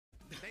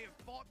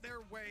fought their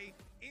way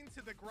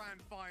into the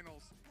grand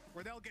finals,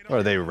 where they'll get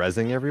Are they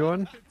rezzing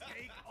everyone?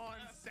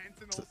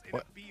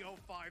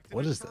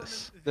 What is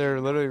this?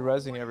 They're literally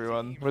rezzing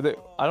everyone. Were they?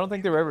 I don't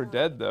think they were ever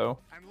dead though.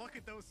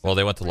 Well,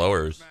 they went to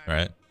lowers,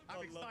 right?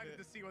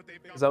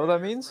 Is that what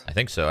that means? I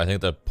think so. I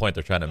think the point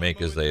they're trying to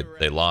make is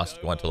they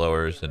lost, went to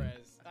lowers, and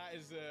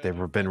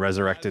they've been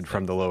resurrected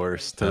from the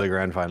lowers to the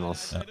grand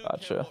finals. Yeah.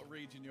 Gotcha.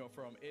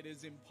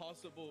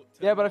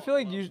 Yeah, but I feel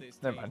like you.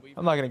 Never mind.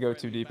 I'm not gonna go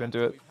too deep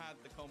into it.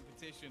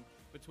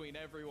 Between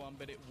everyone,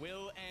 but it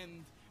will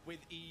end with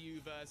EU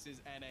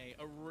versus NA,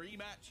 a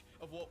rematch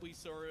of what we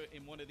saw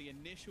in one of the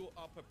initial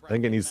upper bracket. I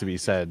think it needs to be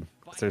said.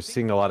 They're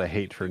seeing a lot of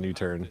hate for New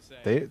Turn.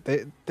 They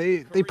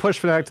push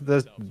Fnatic to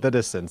the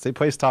distance. They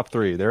place top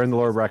 3. They're in the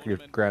lower bracket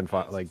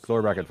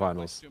lower bracket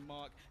finals.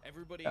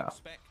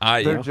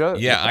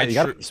 Yeah, you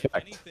gotta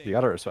respect. You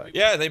gotta respect.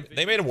 Yeah,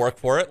 they made him work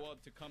for it.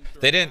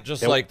 They didn't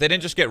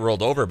just get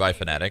rolled over by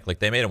Fnatic. Like,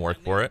 they made him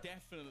work for it.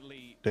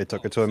 They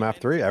took it to a map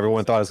 3.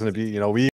 Everyone thought it was gonna be, we